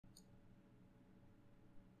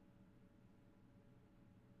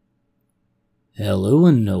Hello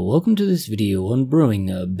and welcome to this video on brewing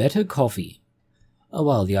better coffee.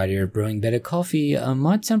 While the idea of brewing better coffee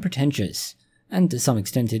might sound pretentious, and to some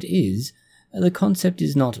extent it is, the concept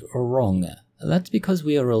is not wrong. That's because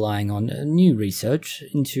we are relying on new research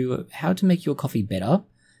into how to make your coffee better,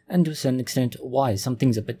 and to a certain extent why some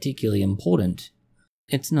things are particularly important.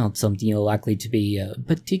 It's not something you're likely to be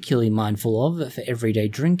particularly mindful of for everyday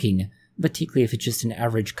drinking, particularly if it's just an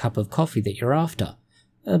average cup of coffee that you're after.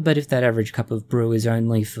 But if that average cup of brew is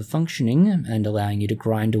only for functioning and allowing you to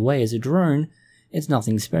grind away as a drone, it's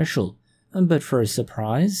nothing special. But for a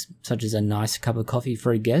surprise, such as a nice cup of coffee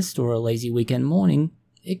for a guest or a lazy weekend morning,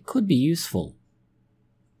 it could be useful.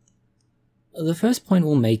 The first point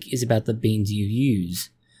we'll make is about the beans you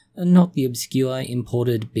use, not the obscure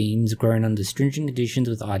imported beans grown under stringent conditions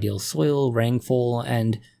with ideal soil, rainfall,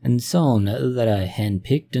 and so on that are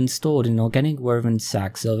hand-picked and stored in organic woven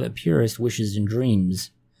sacks of purest wishes and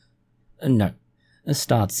dreams. No,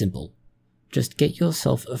 start simple. Just get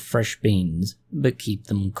yourself fresh beans, but keep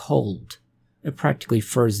them cold. Practically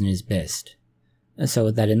frozen is best. So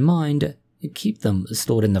with that in mind, keep them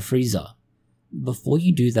stored in the freezer. Before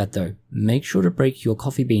you do that though, make sure to break your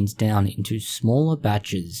coffee beans down into smaller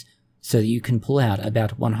batches so that you can pull out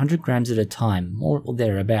about 100 grams at a time, or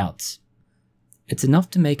thereabouts. It's enough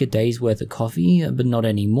to make a day's worth of coffee, but not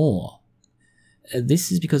any more.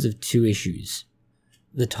 This is because of two issues.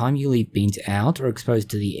 The time you leave beans out or exposed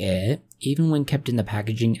to the air, even when kept in the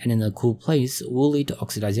packaging and in a cool place, will lead to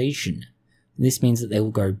oxidization. This means that they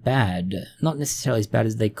will go bad, not necessarily as bad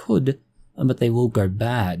as they could, but they will go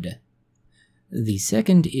bad. The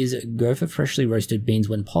second is go for freshly roasted beans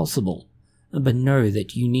when possible, but know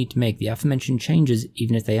that you need to make the aforementioned changes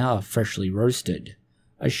even if they are freshly roasted,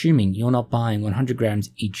 assuming you're not buying 100 grams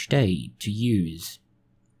each day to use.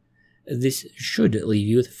 This should leave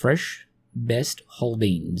you with fresh, best whole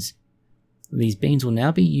beans. These beans will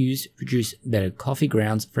now be used to produce better coffee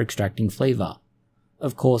grounds for extracting flavor.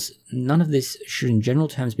 Of course, none of this should in general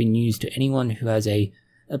terms be news to anyone who has a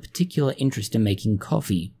particular interest in making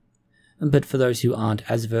coffee. But for those who aren't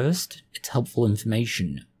as versed, it's helpful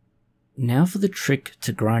information. Now for the trick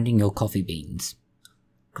to grinding your coffee beans.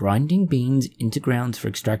 Grinding beans into grounds for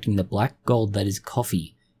extracting the black gold that is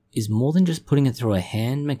coffee is more than just putting it through a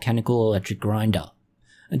hand, mechanical, or electric grinder.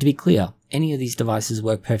 And to be clear, any of these devices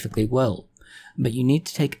work perfectly well, but you need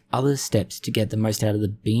to take other steps to get the most out of the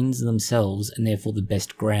beans themselves and therefore the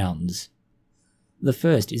best grounds. The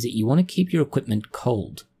first is that you want to keep your equipment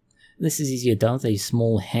cold. This is easier done with a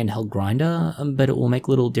small handheld grinder, but it will make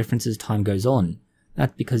little difference as time goes on.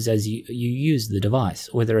 That's because as you use the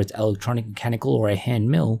device, whether it's electronic, mechanical, or a hand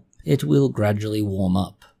mill, it will gradually warm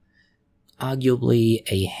up. Arguably,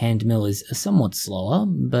 a hand mill is somewhat slower,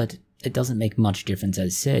 but it doesn't make much difference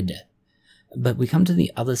as said. But we come to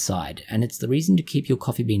the other side, and it's the reason to keep your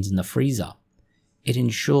coffee beans in the freezer. It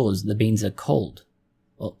ensures the beans are cold.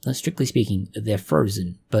 Well, strictly speaking, they're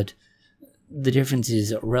frozen, but the difference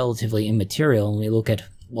is relatively immaterial when we look at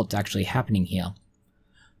what's actually happening here.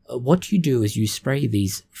 What you do is you spray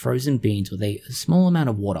these frozen beans with a small amount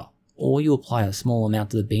of water, or you apply a small amount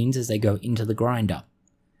to the beans as they go into the grinder.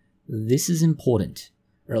 This is important,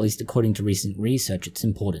 or at least according to recent research it's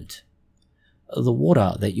important. The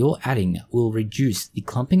water that you're adding will reduce the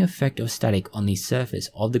clumping effect of static on the surface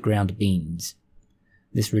of the ground beans.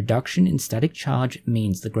 This reduction in static charge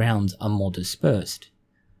means the grounds are more dispersed.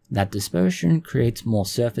 That dispersion creates more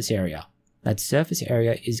surface area. That surface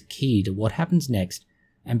area is key to what happens next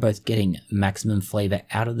and both getting maximum flavor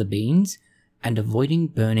out of the beans and avoiding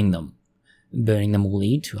burning them. Burning them will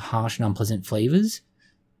lead to harsh and unpleasant flavors,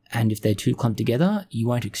 and if they're too clumped together, you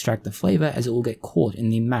won't extract the flavor as it will get caught in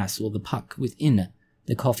the mass or the puck within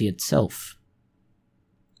the coffee itself.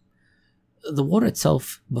 The water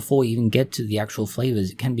itself, before we even get to the actual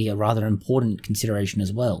flavors, can be a rather important consideration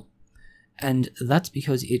as well. And that's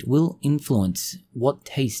because it will influence what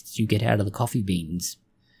tastes you get out of the coffee beans.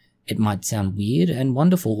 It might sound weird and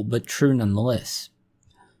wonderful, but true nonetheless.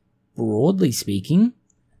 Broadly speaking,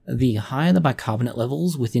 the higher the bicarbonate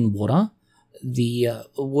levels within water, the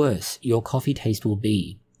worse your coffee taste will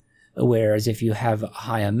be. Whereas if you have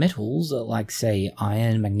higher metals, like say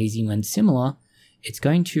iron, magnesium and similar, it's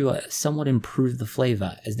going to somewhat improve the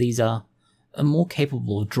flavor, as these are more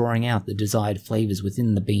capable of drawing out the desired flavors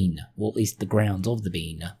within the bean, or at least the grounds of the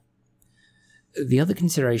bean. The other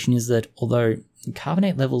consideration is that although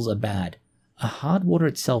carbonate levels are bad, a hard water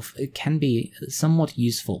itself can be somewhat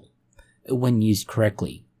useful when used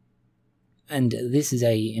correctly. And this is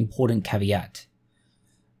an important caveat.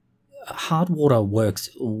 Hard water works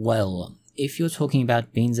well if you're talking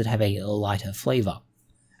about beans that have a lighter flavor,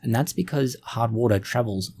 and that's because hard water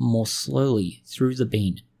travels more slowly through the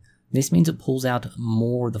bean. This means it pulls out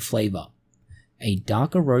more of the flavour. A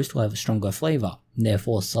darker roast will have a stronger flavour,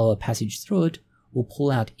 therefore slower passage through it will pull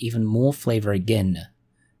out even more flavour again.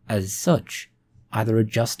 As such, either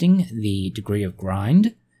adjusting the degree of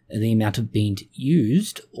grind, the amount of bean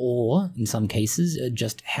used, or, in some cases,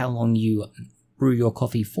 just how long you brew your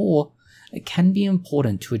coffee for, can be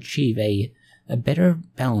important to achieve a better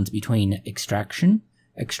balance between extraction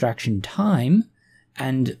time,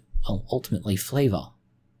 and ultimately flavour.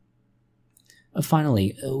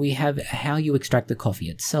 Finally, we have how you extract the coffee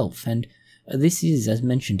itself, and this is, as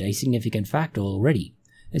mentioned, a significant factor already,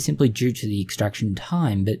 simply due to the extraction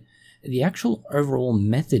time, but the actual overall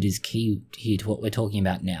method is key here to what we're talking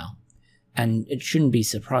about now, and it shouldn't be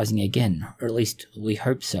surprising again, or at least we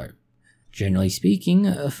hope so. Generally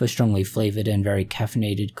speaking, for strongly flavoured and very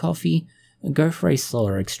caffeinated coffee, go for a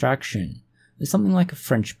slower extraction, something like a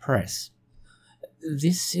French press.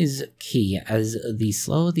 This is key, as the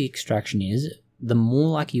slower the extraction is, the more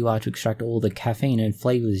likely you are to extract all the caffeine and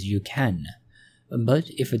flavours you can. But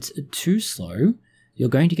if it's too slow, you're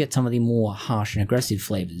going to get some of the more harsh and aggressive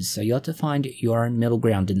flavours, so you have to find your own middle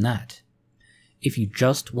ground in that. If you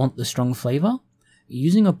just want the strong flavour,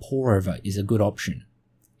 using a pour-over is a good option.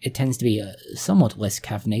 It tends to be somewhat less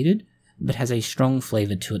caffeinated, but has a strong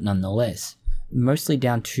flavour to it nonetheless, mostly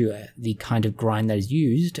down to the kind of grind that is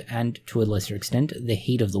used, and to a lesser extent, the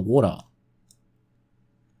heat of the water.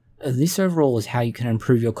 This overall is how you can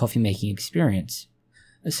improve your coffee making experience.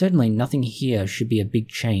 Certainly nothing here should be a big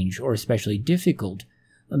change or especially difficult,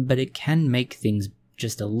 but it can make things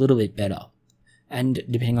just a little bit better. And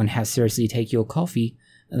depending on how seriously you take your coffee,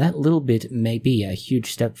 that little bit may be a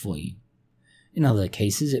huge step for you. In other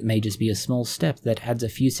cases, it may just be a small step that adds a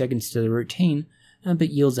few seconds to the routine, but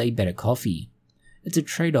yields a better coffee. It's a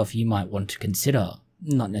trade-off you might want to consider,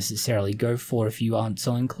 not necessarily go for if you aren't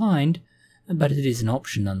so inclined, but it is an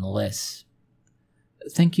option nonetheless.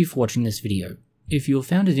 Thank you for watching this video. If you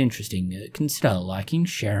found it interesting, consider liking,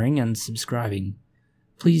 sharing, and subscribing.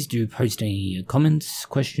 Please do post any comments,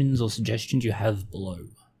 questions, or suggestions you have below.